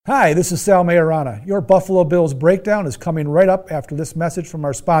Hi, this is Sal Majorana. Your Buffalo Bills breakdown is coming right up after this message from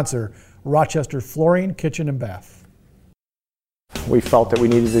our sponsor, Rochester Flooring, Kitchen and Bath. We felt that we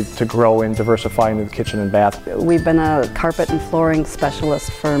needed to grow and diversify into the kitchen and bath. We've been a carpet and flooring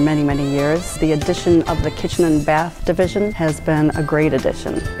specialist for many, many years. The addition of the kitchen and bath division has been a great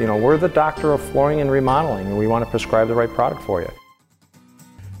addition. You know, we're the doctor of flooring and remodeling, and we want to prescribe the right product for you.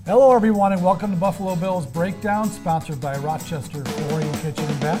 Hello, everyone, and welcome to Buffalo Bills Breakdown, sponsored by Rochester Flooring, Kitchen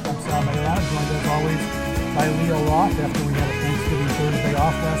and Bath. I'm Sal Majorana, joined as always by Leo Roth after we had a Thanksgiving Thursday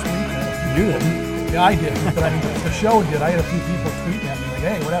off last week. You didn't? Yeah, I did, but I mean, the show did. I had a few people tweeting at me like,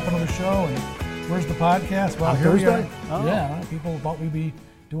 hey, what happened to the show? And where's the podcast? Well, here Thursday? we are. Oh. Yeah, people thought we'd be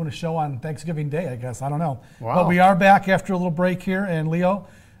doing a show on Thanksgiving Day, I guess. I don't know. Wow. But we are back after a little break here. And Leo,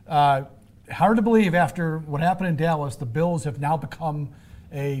 hard to believe after what happened in Dallas, the Bills have now become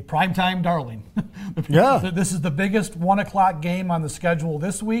a primetime darling. Yeah. This is the biggest 1 o'clock game on the schedule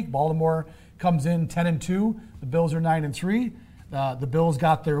this week. Baltimore comes in 10-2. The Bills are 9-3. The Bills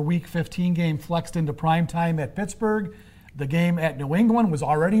got their Week 15 game flexed into primetime at Pittsburgh. The game at New England was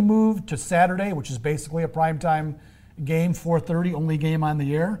already moved to Saturday, which is basically a primetime game, 4:30, only game on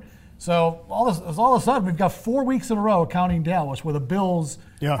the air. So all of a sudden, we've got 4 weeks in a row, counting Dallas, where the Bills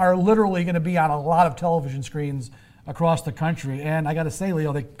are literally going to be on a lot of television screens across the country. And I got to say,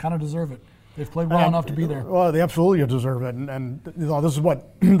 Leo, they kind of deserve it. They've played well enough to be there. Well, they absolutely deserve it. And you know, this is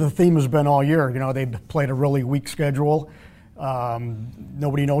what the theme has been all year. You know, they've played a really weak schedule.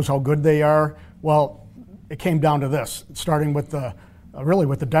 Nobody knows how good they are. Well, it came down to this, starting with the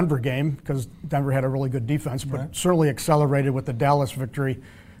Denver game, because Denver had a really good defense, but certainly accelerated with the Dallas victory.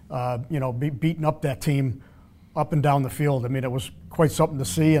 Beating up that team up and down the field. I mean, it was quite something to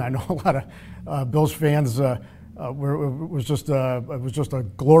see, and I know a lot of Bills fans. It was just a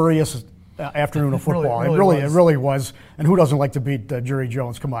glorious afternoon of football. It really was. And who doesn't like to beat Jerry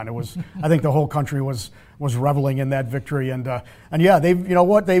Jones? Come on, it was. I think the whole country was reveling in that victory. And yeah,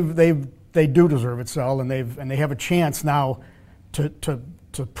 they do deserve it, Sal, and they have a chance now to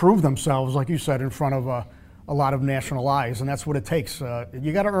prove themselves, like you said, in front of a lot of national eyes, and that's what it takes.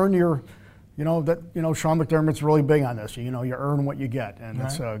 You got to earn your, Sean McDermott's really big on this. You earn what you get, and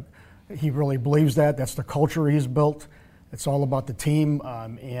that's. He really believes that. That's the culture he's built. It's all about the team,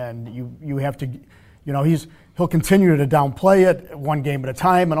 and you have to, he'll continue to downplay it one game at a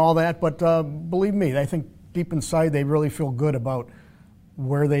time and all that. But believe me, I think deep inside they really feel good about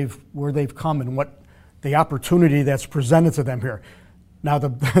where they've come and what the opportunity that's presented to them here. Now the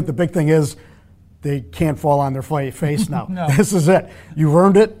big thing is they can't fall on their face now. No. This is it. You've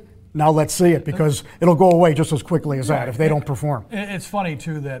earned it. Now let's see it, because it'll go away just as quickly as that if they don't perform. It's funny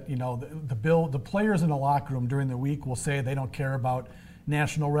too that the players in the locker room during the week will say they don't care about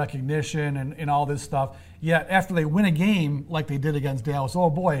national recognition and all this stuff. Yet after they win a game like they did against Dallas, oh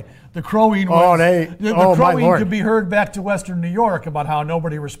boy, the crowing could be heard back to Western New York about how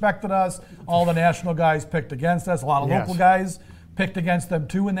nobody respected us. All the national guys picked against us. A lot of local guys picked against them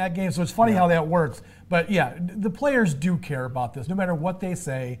too in that game. So it's funny how that works. But yeah, the players do care about this. No matter what they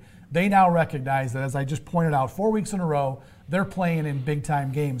say, they now recognize that, as I just pointed out, 4 weeks in a row, they're playing in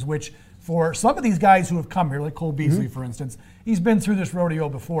big-time games, which for some of these guys who have come here, like Cole Beasley, for instance, he's been through this rodeo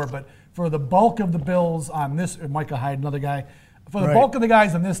before, but for the bulk of the Bills on this, or Micah Hyde, another guy, for the bulk of the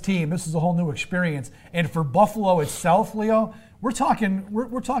guys on this team, this is a whole new experience. And for Buffalo itself, Leo, we're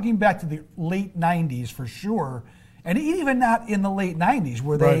talking back to the late 90s for sure, and even not in the late 90s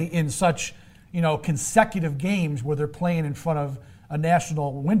were they in such consecutive games where they're playing in front of a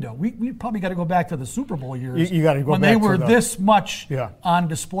national window. We probably got to go back to the Super Bowl years you got to go when back they were to this much on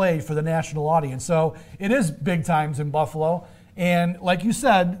display for the national audience. So it is big times in Buffalo. And like you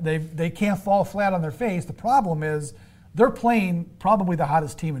said, they can't fall flat on their face. The problem is they're playing probably the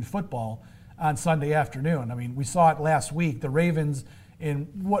hottest team in football on Sunday afternoon. I mean, we saw it last week. The Ravens, in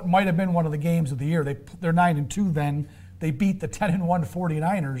what might have been one of the games of the year, they're 9-2 then. They beat the 10-1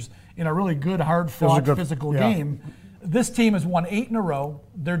 49ers in a really good, hard-fought, physical game. This team has won 8 in a row.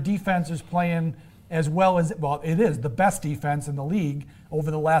 Their defense is playing as well as, it is the best defense in the league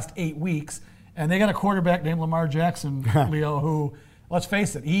over the last 8 weeks. And they got a quarterback named Lamar Jackson, Leo, who, let's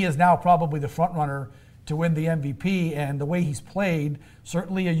face it, he is now probably the front runner to win the MVP. And the way he's played,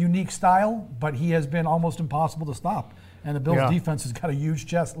 certainly a unique style, but he has been almost impossible to stop. And the Bills' defense has got a huge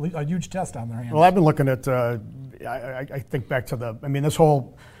test on their hands. Well, I've been looking at, I think back to this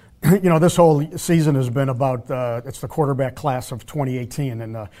whole this whole season has been about it's the quarterback class of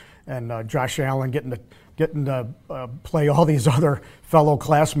 2018, and Josh Allen getting to play all these other fellow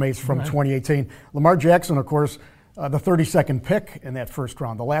classmates from 2018. Lamar Jackson, of course, the 32nd pick in that first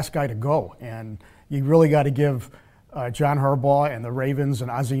round, the last guy to go, and you really got to give John Harbaugh and the Ravens and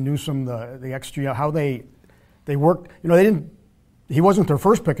Ozzie Newsome, the ex-GM, how they worked. They didn't. He wasn't their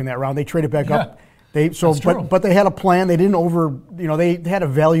first pick in that round. They traded back up. But they had a plan. They didn't they had a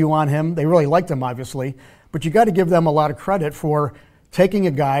value on him. They really liked him, obviously. But you got to give them a lot of credit for taking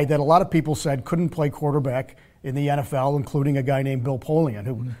a guy that a lot of people said couldn't play quarterback in the NFL, including a guy named Bill Polian,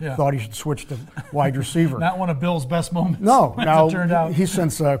 who thought he should switch to wide receiver. Not one of Bill's best moments. No, now it turned out. He's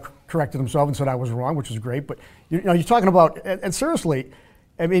since corrected himself and said I was wrong, which is great. But you're talking about, and seriously,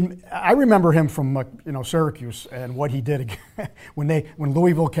 I mean, I remember him from Syracuse and what he did when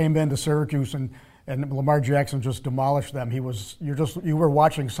Louisville came into Syracuse and Lamar Jackson just demolished them. You were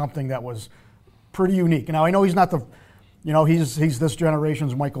watching something that was pretty unique. Now I know he's not he's this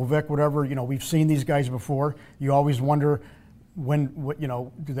generation's Michael Vick, whatever. We've seen these guys before. You always wonder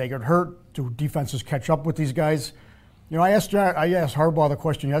do they get hurt? Do defenses catch up with these guys? I asked Harbaugh the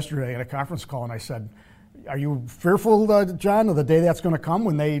question yesterday at a conference call, and I said, "Are you fearful, John, of the day that's going to come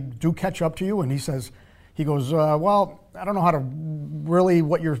when they do catch up to you?" And he goes, "Well, I don't know how to really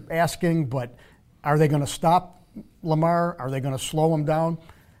what you're asking, but are they going to stop Lamar? Are they going to slow him down?"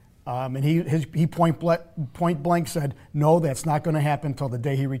 And he point blank said, "No, that's not going to happen until the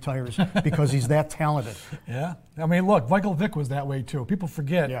day he retires because he's that talented." Yeah, I mean, look, Michael Vick was that way too. People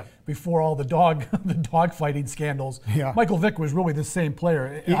forget before all the dog fighting scandals. Yeah. Michael Vick was really the same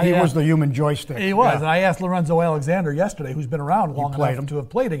player. He was the human joystick. He was, and I asked Lorenzo Alexander yesterday, who's been around long enough to have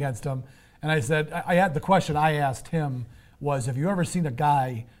played against him, and I said, the question I asked him was, "Have you ever seen a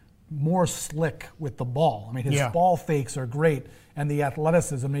guy more slick with the ball? I mean, his ball fakes are great, and the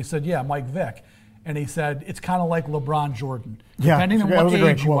athleticism." And he said, "Yeah, Mike Vick." And he said, "It's kind of like LeBron Jordan. Depending on what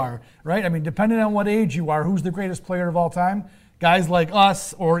age you are, right? I mean, depending on what age you are, who's the greatest player of all time? Guys like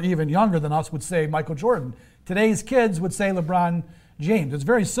us, or even younger than us, would say Michael Jordan. Today's kids would say LeBron James." It's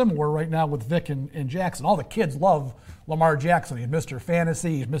very similar right now with Vick and Jackson. All the kids love Lamar Jackson. He's Mr.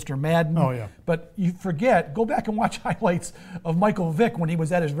 Fantasy. He's Mr. Madden. Oh, yeah. But you forget, go back and watch highlights of Michael Vick when he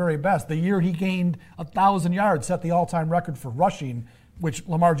was at his very best. The year he gained 1,000 yards, set the all-time record for rushing, which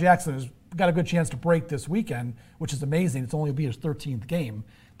Lamar Jackson has got a good chance to break this weekend, which is amazing. It's only be his 13th game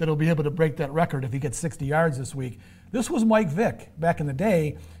that he'll be able to break that record if he gets 60 yards this week. This was Mike Vick back in the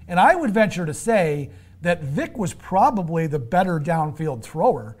day, and I would venture to say that Vick was probably the better downfield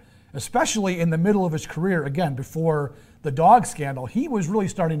thrower, especially in the middle of his career, again, before the dog scandal. He was really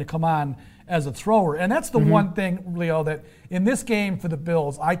starting to come on as a thrower. And that's the one thing, Leo, that in this game for the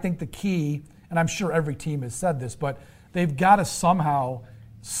Bills, I think the key, and I'm sure every team has said this, but they've got to somehow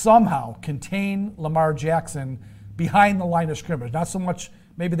contain Lamar Jackson behind the line of scrimmage. Not so much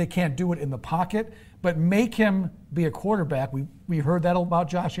maybe they can't do it in the pocket, but make him be a quarterback. We heard that about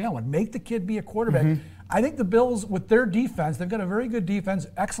Josh Allen. Make the kid be a quarterback. I think the Bills, with their defense, they've got a very good defense,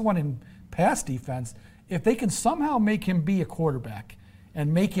 excellent in pass defense. If they can somehow make him be a quarterback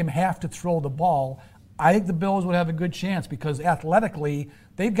and make him have to throw the ball, I think the Bills would have a good chance because athletically,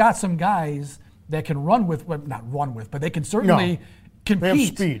 they've got some guys that can not run with, but they can certainly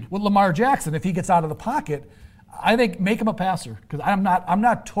compete with Lamar Jackson if he gets out of the pocket. I think make him a passer because I'm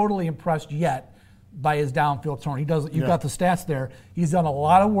not totally impressed yet by his downfield throwing. You've got the stats there. He's done a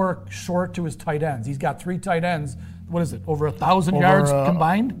lot of work short to his tight ends. He's got 3 tight ends. What is it? Over 1,000 yards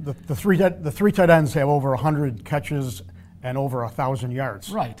combined? The three tight ends have over 100 catches and over 1,000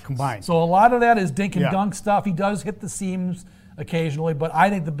 yards combined. So a lot of that is dink and dunk stuff. He does hit the seams occasionally, but I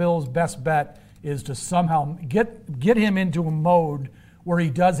think the Bills' best bet is to somehow get him into a mode where he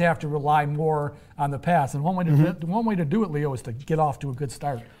does have to rely more on the pass. And one way to do it, Leo, is to get off to a good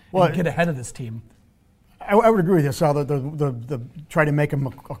start and get ahead of this team. I would agree with you, Sal. The try to make him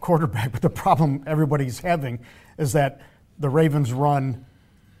a quarterback, but the problem everybody's having is that the Ravens run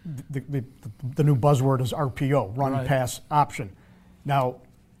the new buzzword is RPO, run pass option. Now,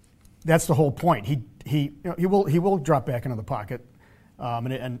 that's the whole point. He will drop back into the pocket,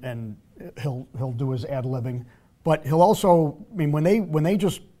 and he'll do his ad-libbing, but he'll also, I mean, when they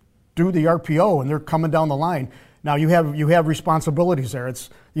just do the RPO and they're coming down the line. Now you have responsibilities there. It's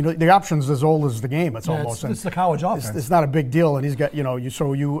the option's as old as the game. It's almost it's the college offense. It's not a big deal, and he's got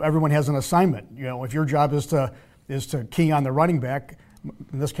everyone has an assignment. If your job is to key on the running back,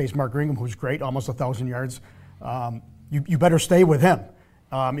 in this case Mark Ingram, who's great, almost 1,000 yards, you better stay with him.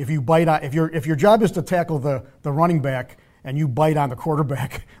 If you bite on if your job is to tackle the running back and you bite on the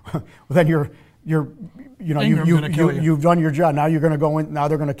quarterback, then you've done your job. Now you're going to go in. Now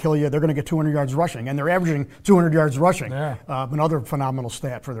they're going to kill you. They're going to get 200 yards rushing, and they're averaging 200 yards rushing. Yeah. Another phenomenal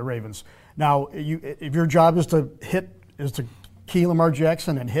stat for the Ravens. Now, if your job is to key Lamar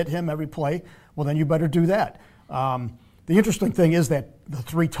Jackson and hit him every play, well, then you better do that. The interesting thing is that the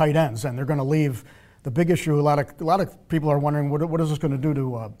 3 tight ends, and they're going to leave the big issue. A lot of people are wondering what is this going to do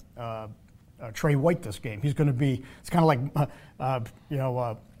to Trey White this game. He's going to be. It's kind of like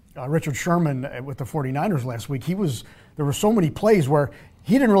Richard Sherman with the 49ers last week. There were so many plays where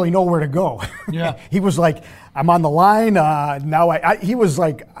he didn't really know where to go. Yeah. He was like, I'm on the line. Now he was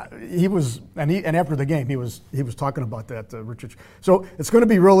like, and after the game, he was talking about that, Richard. So it's going to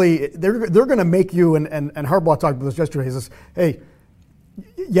be really, they're going to make you, and Harbaugh talked about this yesterday. He says, hey,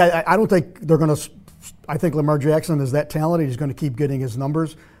 yeah, I don't think they're going to, I think Lamar Jackson is that talented. He's going to keep getting his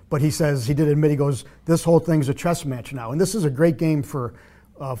numbers. But he says, he did admit, he goes, this whole thing's a chess match now. And this is a great game for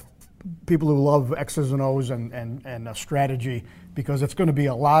people who love X's and O's and strategy, because it's going to be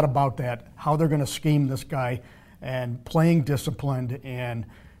a lot about that, how they're going to scheme this guy and playing disciplined and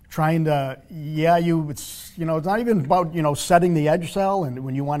trying to, it's not even about, setting the edge cell and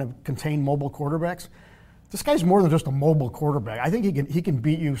when you want to contain mobile quarterbacks. This guy's more than just a mobile quarterback. I think he can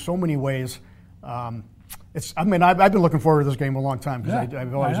beat you so many ways. I've been looking forward to this game a long time because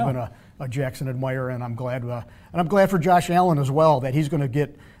I've always been a Jackson admirer, and I'm glad for Josh Allen as well that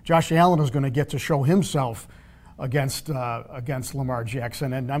Josh Allen is going to get to show himself against Lamar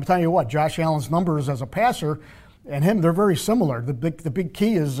Jackson. And I'm telling you what, Josh Allen's numbers as a passer and him, they're very similar. The big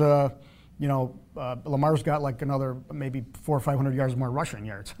key is, Lamar's got like another maybe 400 or 500 yards more rushing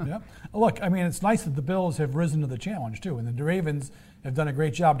yards. Yeah. Look, it's nice that the Bills have risen to the challenge too, and the Ravens have done a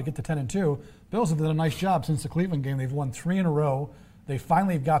great job to get to 10-2. Bills have done a nice job since the Cleveland game. They've won 3 in a row. They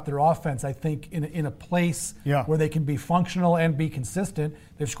finally have got their offense, I think, in a place where they can be functional and be consistent.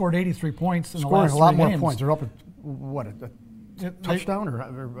 They've scored 83 points in the last 3 games. Scoring a lot more points. They're up at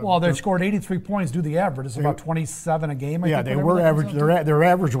touchdown? Well, they've scored 83 points, do the average. It's about 27 a game, I think. They were average. Their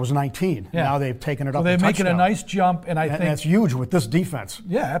average was 19. Yeah. Now they've taken it up. So they're making a nice jump, and I think that's huge with this defense.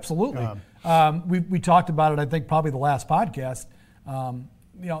 Yeah, absolutely. We talked about it, I think, probably the last podcast.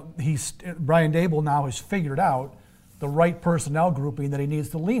 Brian Daboll now has figured out the right personnel grouping that he needs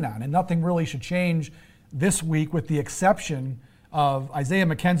to lean on, and nothing really should change this week, with the exception of Isaiah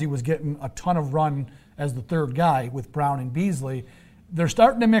McKenzie was getting a ton of run as the third guy with Brown and Beasley. They're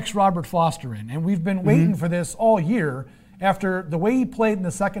starting to mix Robert Foster in, and we've been waiting for this all year. After the way he played in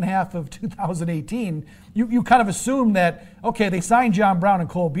the second half of 2018, you kind of assume that, okay, they signed John Brown and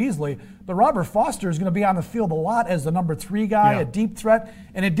Cole Beasley, but Robert Foster is going to be on the field a lot as the number 3 guy, a deep threat,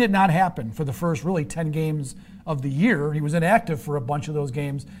 and it did not happen for the first really 10 games of the year. He was inactive for a bunch of those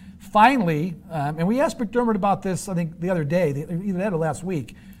games. Finally, and we asked McDermott about this, I think, the other day, either that or last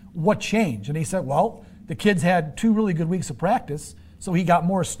week, what changed? And he said, well, the kids had 2 really good weeks of practice, so he got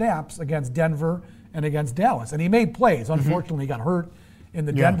more snaps against Denver and against Dallas. And he made plays. Unfortunately, he got hurt in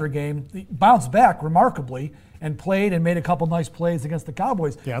the Denver game. He bounced back remarkably and played and made a couple nice plays against the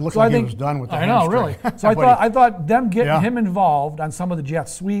Cowboys. Yeah, it looked like he was done with the hamstring. Really. So I thought them getting him involved on some of the jet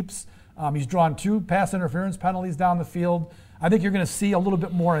sweeps. He's drawn 2 pass interference penalties down the field. I think you're going to see a little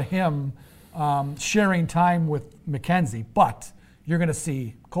bit more of him sharing time with McKenzie. But you're going to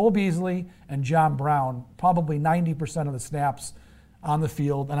see Cole Beasley and John Brown probably 90% of the snaps on the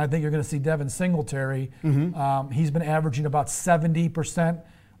field, and I think you're going to see Devin Singletary. He's been averaging about 70%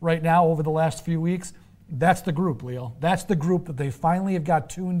 right now over the last few weeks. That's the group, Leo. That's the group that they finally have got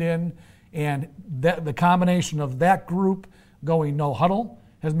tuned in, and the combination of that group going no huddle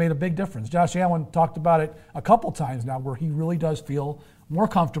has made a big difference. Josh Allen talked about it a couple times now, where he really does feel more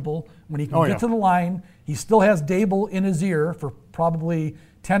comfortable when he can get to the line. He still has Daboll in his ear for probably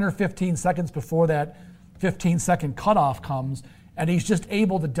 10 or 15 seconds before that 15-second cutoff comes, and he's just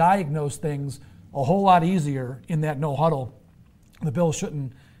able to diagnose things a whole lot easier in that no huddle. The Bills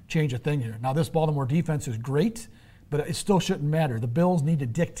shouldn't change a thing here. Now, this Baltimore defense is great, but it still shouldn't matter. The Bills need to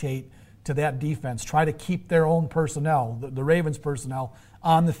dictate to that defense, try to keep their own personnel, the Ravens personnel,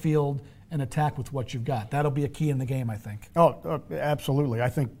 on the field and attack with what you've got. That'll be a key in the game, I think. Absolutely. I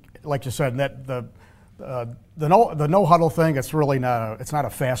think, like you said, that the no huddle thing, it's really not a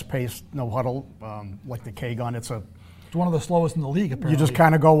fast-paced no huddle like the K-gun. It's one of the slowest in the league, apparently. You just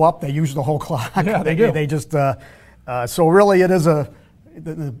kind of go up. They use the whole clock. Yeah, they do. They just so really it is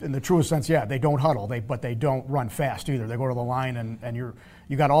in the truest sense, they don't huddle, but they don't run fast either. They go to the line, and you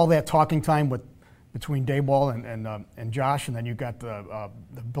got all that talking time between Daboll and Josh, and then you got the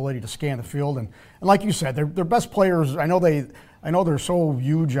ability to scan the field. And like you said, their best players. I know they're so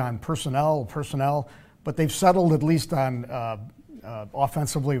huge on personnel, but they've settled at least on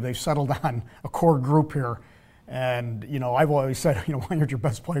offensively. They've settled on a core group here. And, I've always said, why aren't your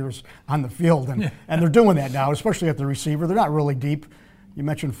best players on the field? And they're doing that now, especially at the receiver. They're not really deep. You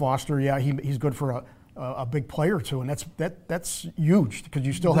mentioned Foster. Yeah, he's good for a big player or two, and that's huge because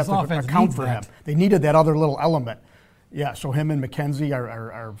you still have to account for him. They needed that other little element. Yeah, so him and McKenzie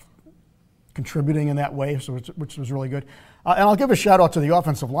are contributing in that way, which was really good. And I'll give a shout out to the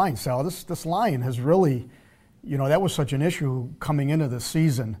offensive line, Sal. This line has really, that was such an issue coming into the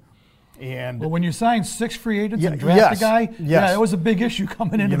season. And well, when you sign 6 free agents and draft a guy, yeah, it was a big issue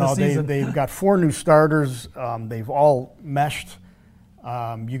coming into the season. They've got 4 new starters. They've all meshed.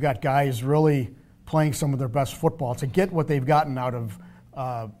 You got guys really playing some of their best football. To get what they've gotten out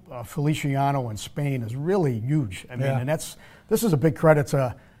of Feliciano in Spain is really huge. I mean, and this is a big credit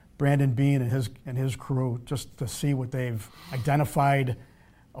to Brandon Beane and his crew, just to see what they've identified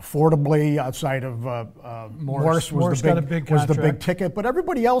affordably outside of Morris was the big ticket, but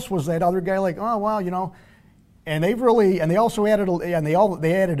everybody else was that other guy like, oh wow, and they also added they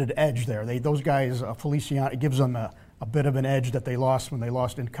added an edge there. Those guys, Feliciano, it gives them a bit of an edge that they lost when they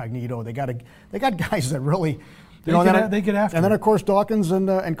lost Incognito. They got guys that really they get after. And then of course Dawkins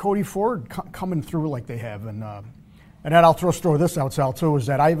and Cody Ford coming through like they have, and then I'll throw this out, Sal, too, is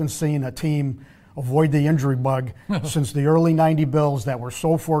that I haven't seen a team avoid the injury bug since the early '90 Bills that were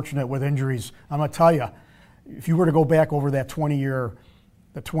so fortunate with injuries. I'm gonna tell you, if you were to go back over that 20-year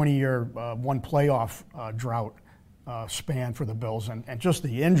one playoff drought span for the Bills, and just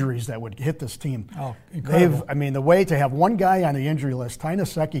the injuries that would hit this team. Oh, incredible. The way to have one guy on the injury list, Ty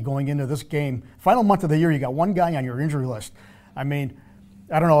Nsekhe, going into this game, final month of the year, you got one guy on your injury list. I mean,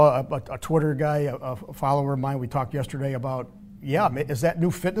 I don't know, a Twitter guy, a follower of mine, we talked yesterday about, is that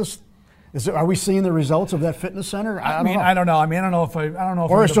new fitness? Are we seeing the results of that fitness center? I don't know. I don't know if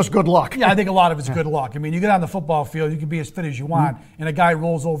or it's just good luck. Yeah, I think a lot of it's good luck. I mean, you get on the football field, you can be as fit as you want, and a guy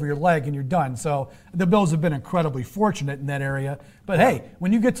rolls over your leg and you're done. So the Bills have been incredibly fortunate in that area. But hey,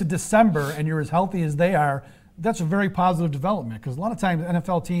 when you get to December and you're as healthy as they are, that's a very positive development, because a lot of times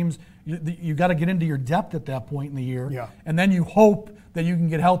NFL teams, you got to get into your depth at that point in the year, and then you hope that you can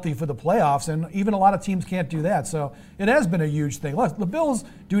get healthy for the playoffs, and even a lot of teams can't do that. So it has been a huge thing. Look, the Bills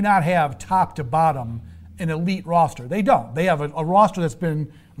do not have top to bottom an elite roster. They don't. They have a roster that's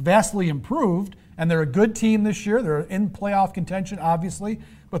been vastly improved, and they're a good team this year. They're in playoff contention, obviously,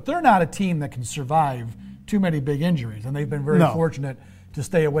 but they're not a team that can survive too many big injuries, and they've been very fortunate to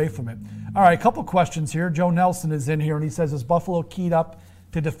stay away from it. All right, a couple questions here. Joe Nelson is in here, and he says, is Buffalo keyed up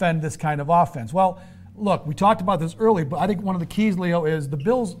to defend this kind of offense? Well, look, we talked about this early, but I think one of the keys, Leo, is the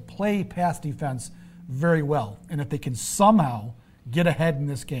Bills play pass defense very well. And if they can somehow get ahead in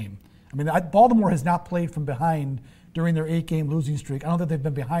this game. I mean, Baltimore has not played from behind during their 8-game losing streak. I don't think they've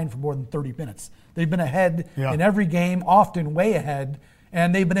been behind for more than 30 minutes. They've been ahead in every game, often way ahead,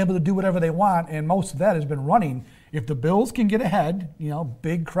 and they've been able to do whatever they want, and most of that has been running. If the Bills can get ahead,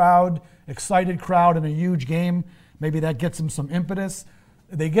 big crowd, excited crowd in a huge game, maybe that gets them some impetus.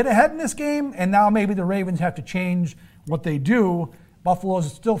 They get ahead in this game, and now maybe the Ravens have to change what they do. Buffalo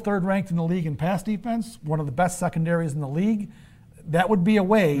is still 3rd ranked in the league in pass defense, one of the best secondaries in the league. That would be a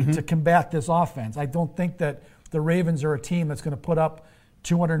way to combat this offense. I don't think that the Ravens are a team that's going to put up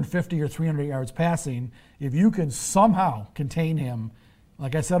 250 or 300 yards passing. If you can somehow contain him,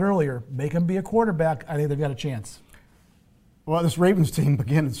 like I said earlier, make him be a quarterback, I think they've got a chance. Well, this Ravens team,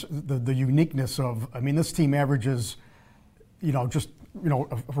 again, it's the uniqueness of, this team averages,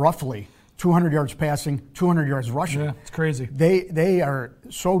 roughly 200 yards passing, 200 yards rushing. Yeah, it's crazy. They are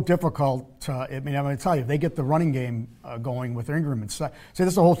so difficult to, I'm going to tell you, if they get the running game going with Ingram and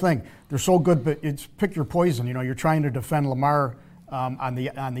that's the whole thing. They're so good, but it's pick your poison. You're trying to defend Lamar on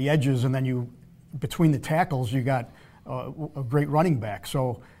the edges, and then between the tackles, you got a great running back.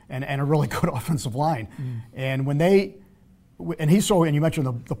 So and a really good offensive line. And when and you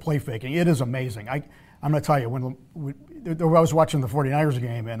mentioned the play faking. It is amazing. I'm going to tell you, I was watching the 49ers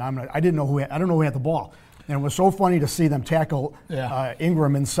game, and I don't know who had the ball, and it was so funny to see them tackle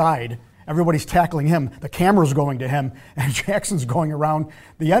Ingram inside. Everybody's tackling him. The camera's going to him, and Jackson's going around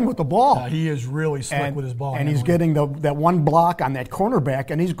the end with the ball. He is really slick with his ball. And he's getting that one block on that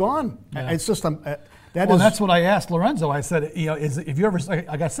cornerback, and he's gone. It's just that's what I asked Lorenzo. I said, if you ever,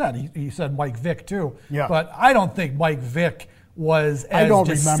 like I said, he said Mike Vick too. Yeah. But I don't think Mike Vick was as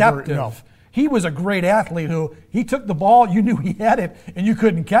deceptive. Remember, no. He was a great athlete who he took the ball, you knew he had it, and you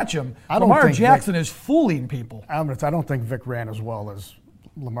couldn't catch him. Lamar Jackson is fooling people. I don't think Vick ran as well as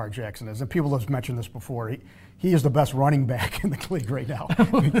Lamar Jackson is. And people have mentioned this before. He is the best running back in the league right now. I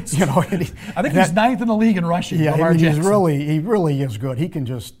think he's 9th in the league in rushing. Yeah, Lamar Jackson. He really is good. He can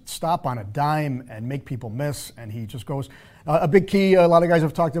just stop on a dime and make people miss, and he just goes. A big key a lot of guys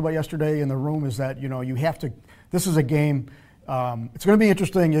have talked about yesterday in the room is that you have to. This is a game. It's going to be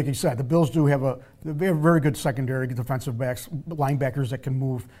interesting, like you said. The Bills have very good secondary, defensive backs, linebackers that can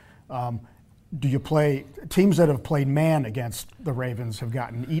move. do you play teams that have played man against the Ravens have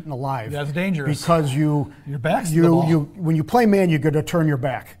gotten eaten alive? That's dangerous because your back's to the ball. When you play man, you got to turn your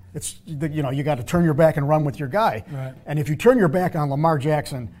back. You got to turn your back and run with your guy. Right. And if you turn your back on Lamar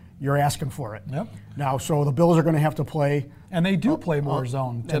Jackson, you're asking for it. Yep. Now, so the Bills are going to have to play, and they do play more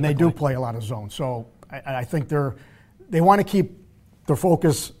zone. Typically. And they do play a lot of zone. So I think they want to keep their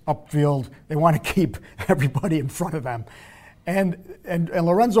focus upfield. They want to keep everybody in front of them. And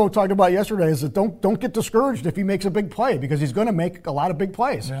Lorenzo talked about yesterday is that don't get discouraged if he makes a big play, because he's going to make a lot of big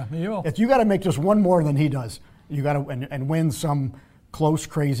plays. Yeah, he will. You got to make just one more than he does. You got to and win some close,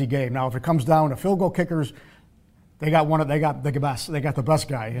 crazy game. Now, if it comes down to field goal kickers, they got the best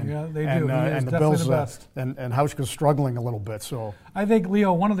guy. And, yeah, they do. And the definitely Bills the best. And Hauschka's struggling a little bit. So I think,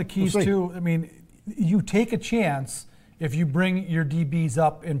 Leo, one of the keys We'll see. too. I mean, you take a chance if you bring your DBs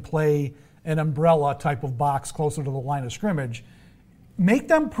up and play an umbrella type of box closer to the line of scrimmage. Make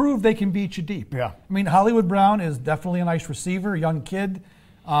them prove they can beat you deep. Yeah. I mean, Hollywood Brown is definitely a nice receiver, young kid.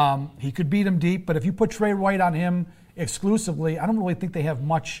 He could beat him deep, but if you put Trey White on him exclusively, I don't really think they have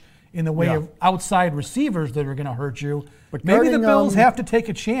much in the way of outside receivers that are going to hurt you. But maybe the guarding, Bills have to take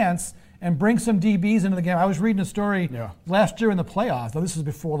a chance and bring some DBs into the game. I was reading a story last year in the playoffs. Now, this is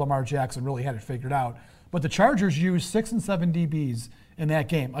before Lamar Jackson really had it figured out. But the Chargers used 6 and 7 DBs in that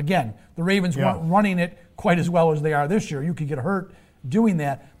game. Again, the Ravens weren't running it quite as well as they are this year. You could get hurt doing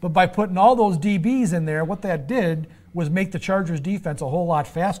that. But by putting all those DBs in there, what that did was make the Chargers defense a whole lot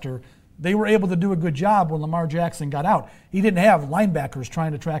faster. They were able to do a good job when Lamar Jackson got out. He didn't have linebackers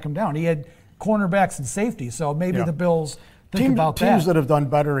trying to track him down. He had cornerbacks and safeties. So maybe the Bills think about that. Teams that have done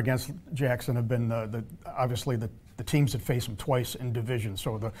better against Jackson have been obviously the teams that face him twice in division.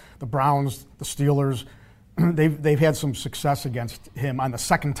 So the Browns, the Steelers, they've had some success against him on the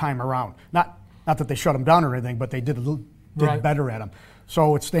second time around. Not that they shut him down or anything, but they did better at him.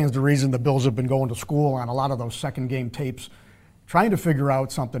 So it stands to reason the Bills have been going to school on a lot of those second game tapes, trying to figure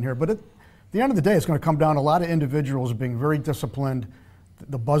out something here. But at the end of the day, it's going to come down to a lot of individuals being very disciplined.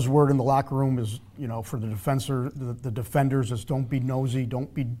 The buzzword in the locker room is, for the defenders is don't be nosy,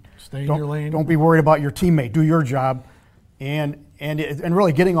 stay in your lane. Don't be worried about your teammate. Do your job, and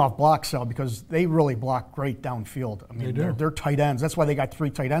really getting off block, Sal, because they really block great downfield. I mean, they're tight ends. That's why they got 3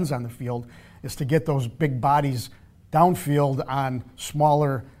 tight ends on the field, is to get those big bodies downfield on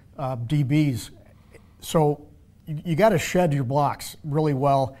smaller DBs. So you got to shed your blocks really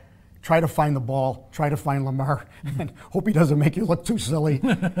well. Try to find the ball. Try to find Lamar, and hope he doesn't make you look too silly.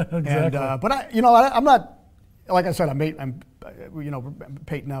 Exactly. But I'm not. Like I said, I'm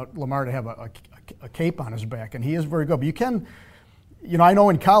painting out Lamar to have a cape on his back, and he is very good. But you can, I know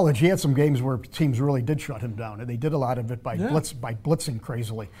in college he had some games where teams really did shut him down, and they did a lot of it by blitzing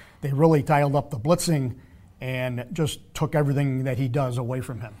crazily. They really dialed up the blitzing and just took everything that he does away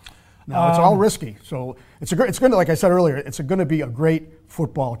from him. Now, it's all risky. So it's going to, like I said earlier, it's going to be a great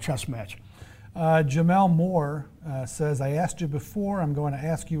football chess match. Jamel Moore says, I asked you before, I'm going to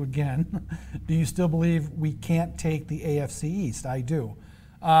ask you again. Do you still believe we can't take the AFC East? I do.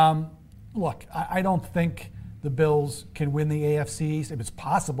 Look, I don't think the Bills can win the AFC East. If it's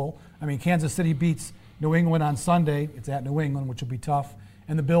possible. I mean, Kansas City beats New England on Sunday. It's at New England, which will be tough.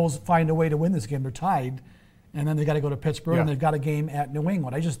 And the Bills find a way to win this game. They're tied. And then they got to go to Pittsburgh, and they've got a game at New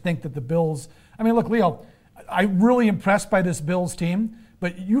England. I just think that the Bills – I mean, look, Leo, I'm really impressed by this Bills team,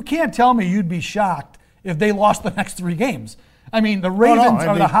 but you can't tell me you'd be shocked if they lost the next 3 games. I mean, the Ravens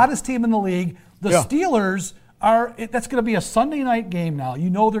are the hottest team in the league. The Steelers are – that's going to be a Sunday night game now. You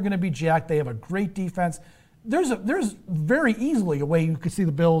know they're going to be jacked. They have a great defense. There's very easily a way you could see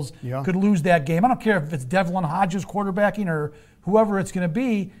the Bills could lose that game. I don't care if it's Devlin Hodges quarterbacking or whoever it's going to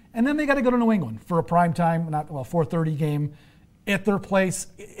be. And then they got to go to New England for a primetime, 4:30 game at their place.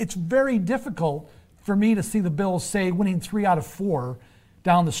 It's very difficult for me to see the Bills, say, winning 3 out of 4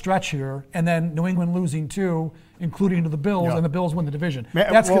 down the stretch here, and then New England losing 2, including to the Bills, and the Bills win the division.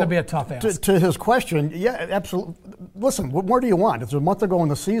 That's going to be a tough ask. To his question, absolutely. Listen, what more do you want? It's a month ago in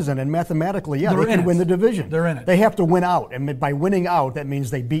the season, and mathematically, they can win the division. They're in it. They have to win out, and by winning out, that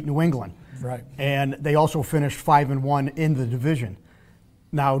means they beat New England. Right. And they also finished 5-1 in the division.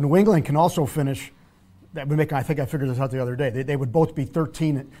 Now, New England can also finish. That would make. I think I figured this out the other day. They would both be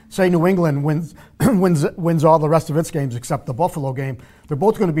 13. Say New England wins all the rest of its games except the Buffalo game. They're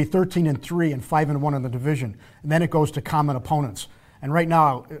both going to be 13-3 and 5-1 in the division. And then it goes to common opponents. And right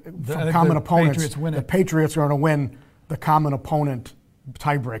now, from common opponents, the Patriots are going to win the common opponent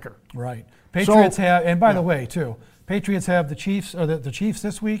tiebreaker. Right. Patriots have, and by the way, too, Patriots have the Chiefs, or the Chiefs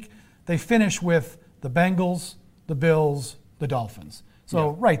this week. They finish with the Bengals, the Bills, the Dolphins.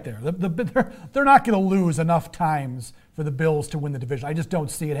 So right there, they're not going to lose enough times for the Bills to win the division. I just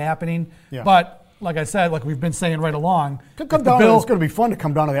don't see it happening. Yeah. But like I said, like we've been saying right along, it's going to be fun to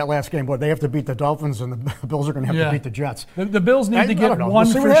come down to that last game, but they have to beat the Dolphins, and the Bills are going to have to beat the Jets. The Bills need to get one we'll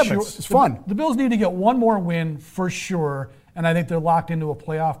see for what sure. It's fun. The Bills need to get one more win for sure, and I think they're locked into a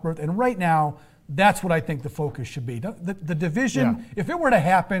playoff berth. And right now, that's what I think the focus should be. The division, if it were to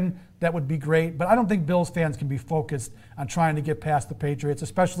happen, that would be great, but I don't think Bills fans can be focused on trying to get past the Patriots,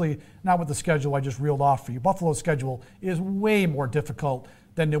 especially not with the schedule I just reeled off for you. Buffalo's schedule is way more difficult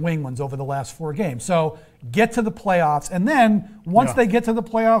than New England's over the last 4 games. So get to the playoffs, and then once they get to the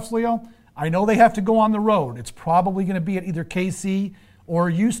playoffs, Leo, I know they have to go on the road. It's probably going to be at either KC or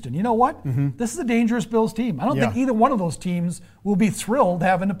Houston. You know what? This is a dangerous Bills team. I don't think either one of those teams will be thrilled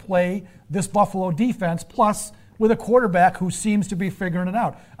having to play this Buffalo defense, plus with a quarterback who seems to be figuring it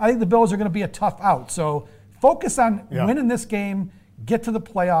out. I think the Bills are going to be a tough out. So focus on winning this game, get to the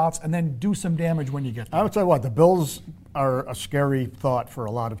playoffs, and then do some damage when you get there. I would tell you what, the Bills are a scary thought for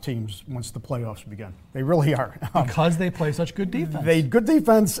a lot of teams once the playoffs begin. They really are. Because they play such good defense. Good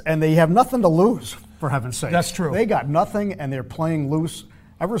defense, and they have nothing to lose, for heaven's sake. That's true. They got nothing, and they're playing loose.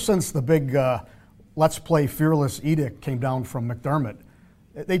 Ever since the big Let's Play Fearless edict came down from McDermott,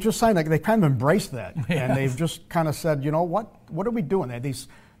 they just signed, they kind of embraced that. And they've just kind of said, you know, what are we doing?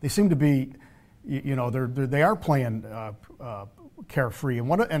 They seem to be, they are playing carefree.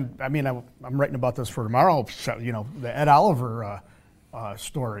 And I mean, I'm writing about this for tomorrow. The Ed Oliver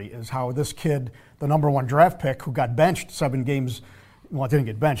story is how this kid, the #1 draft pick, who got benched 7 games, well, didn't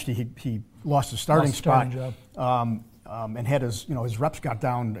get benched. He lost his starting spot, and had his reps got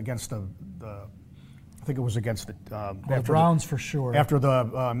down against the I think it was against the Browns for sure. After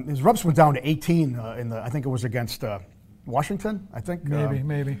his reps went down to 18 I think it was against Washington. I think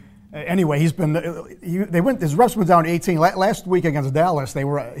maybe. Anyway, his reps went down to 18 last week against Dallas.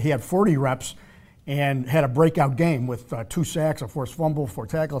 He had 40 reps and had a breakout game with 2 sacks, a forced fumble, 4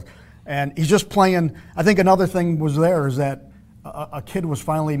 tackles, and he's just playing. I think another thing was there is that a kid was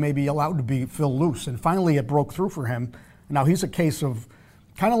finally maybe allowed to be feel loose, and finally it broke through for him. Now he's a case of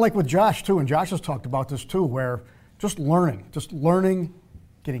kind of like with Josh too, and Josh has talked about this too, where just learning,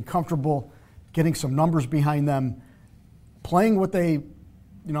 getting comfortable, getting some numbers behind them, playing what they.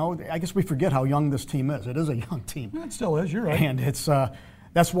 I guess we forget how young this team is. It is a young team. It still is. You're right. And it's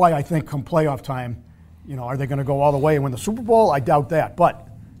that's why I think come playoff time, are they going to go all the way and win the Super Bowl? I doubt that. But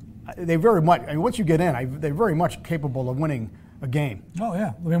they very much. I mean, once you get in, they're very much capable of winning a game. Oh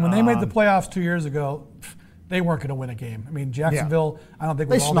yeah. I mean, when they made the playoffs 2 years ago, they weren't going to win a game. I mean, Jacksonville. I don't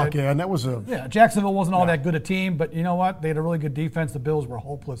think they snuck in. That was Jacksonville wasn't all that good a team, but you know what? They had a really good defense. The Bills were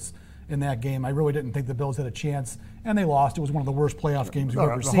hopeless in that game. I really didn't think the Bills had a chance, and they lost. It was one of the worst playoff games we've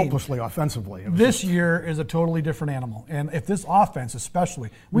ever seen. Hopelessly offensively. This year is a totally different animal, and if this offense especially,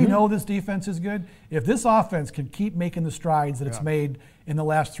 we know this defense is good. If this offense can keep making the strides that it's made in the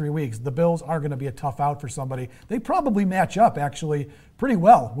last 3 weeks, the Bills are going to be a tough out for somebody. They probably match up, actually, pretty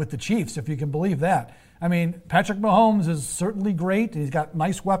well with the Chiefs, if you can believe that. I mean, Patrick Mahomes is certainly great. He's got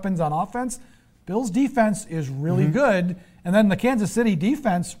nice weapons on offense. Bills' defense is really good. And then the Kansas City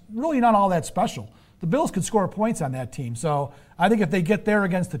defense, really not all that special. The Bills could score points on that team. So I think if they get there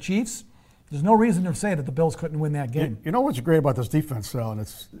against the Chiefs, there's no reason to say that the Bills couldn't win that game. You know what's great about this defense, though, and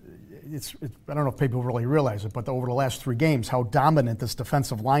it's I don't know if people really realize it, but over the last 3 games, how dominant this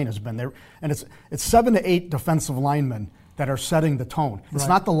defensive line has been there. And it's 7 to 8 defensive linemen that are setting the tone. It's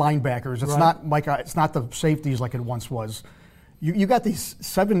not the linebackers. It's not Micah. It's not the safeties like it once was. You got these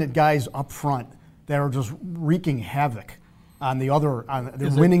 7 guys up front that are just wreaking havoc on the other.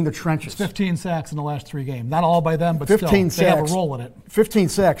 They're winning the trenches. 15 sacks in the last 3 games. Not all by them, but 15 still, sacks, they have a role in it. 15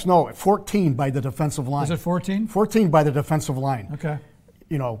 sacks. No, 14 by the defensive line. Is it 14? 14 by the defensive line. Okay.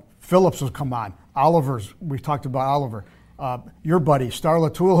 Phillips has come on. Oliver's. We've talked about Oliver. Your buddy Star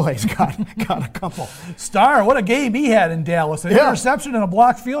Latuli's got a couple. Star, what a game he had in Dallas! An interception and a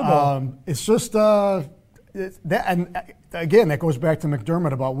blocked field goal. It's just that, and again, that goes back to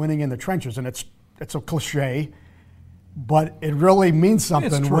McDermott about winning in the trenches, and it's a cliche, but it really means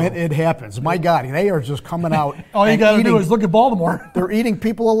something when it happens. My God, they are just coming out. All you got to do is look at Baltimore. They're eating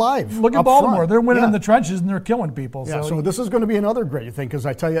people alive. Look at Baltimore. Front. They're winning in the trenches and they're killing people. Yeah, so this is going to be another great thing because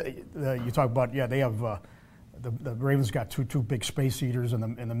I tell you, you talk about they have. The Ravens got two big space eaters in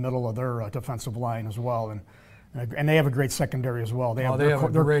the middle of their defensive line as well, and they have a great secondary as well. They have a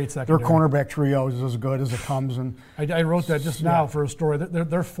great secondary. Their cornerback trio is as good as it comes. And I wrote that just now for a story.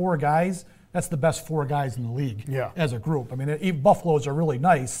 They're 4 guys. That's the best 4 guys in the league as a group. I mean, Buffalo's are really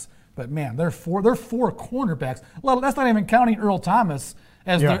nice, but man, they're 4 cornerbacks. Well, that's not even counting Earl Thomas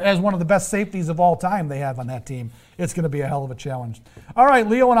as one of the best safeties of all time they have on that team. It's going to be a hell of a challenge. All right,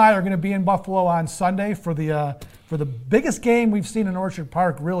 Leo and I are going to be in Buffalo on Sunday for the for the biggest game we've seen in Orchard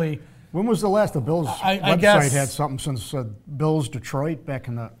Park, really. When was the last the Bills I website guess, had something since Bills Detroit back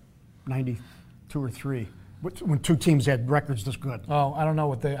in the 92 or 3, when two teams had records this good? Oh, I don't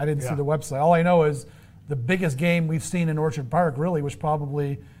know I didn't see Yeah. the website. All I know is the biggest game we've seen in Orchard Park really was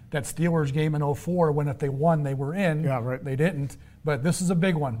probably that Steelers game in 04 when if they won, they were in. Yeah, right. They didn't. But this is a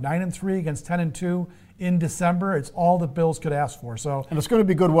big one. 9-3 against 10-2 in December. It's all the Bills could ask for. So, And it's going to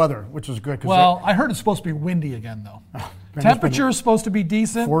be good weather, which is good. well, I heard it's supposed to be windy again, though. Man, Temperature is supposed to be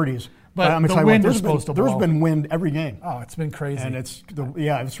decent. 40s. But I'm gonna the tell you wind what, is supposed to blow. There's been wind every game. Oh, it's been crazy. And it's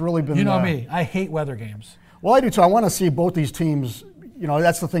really been. You know me. I hate weather games. Well, I do too. I want to see both these teams. You know,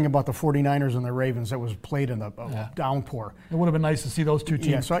 that's the thing about the 49ers and the Ravens that was played in the downpour. It would have been nice to see those two teams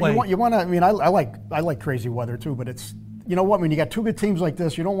Yeah, so play. you want to. I mean, I like crazy weather too, but it's, you know what? When you got two good teams like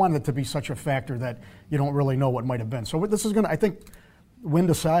this, you don't want it to be such a factor that you don't really know what might have been. So this is going to, I think, wind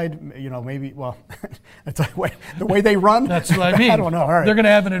aside, you know, maybe, well, that's the way they run. That's what I mean. I don't know. All right. They're going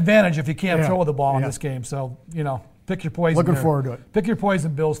to have an advantage if you can't Yeah. throw the ball in Yeah. this game. So, you know, pick your poison. Looking there. forward to it. Pick your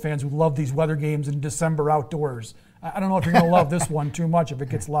poison, Bills fans who love these weather games in December outdoors. I don't know if you're going to love this one too much if it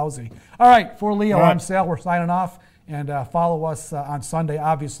gets lousy. All right, for Leo, All right. I'm Sal. We're signing off. And follow us on Sunday,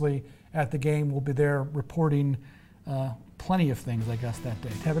 obviously, at the game. We'll be there reporting plenty of things, I guess, that day.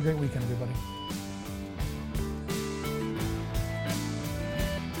 Have a great weekend, everybody.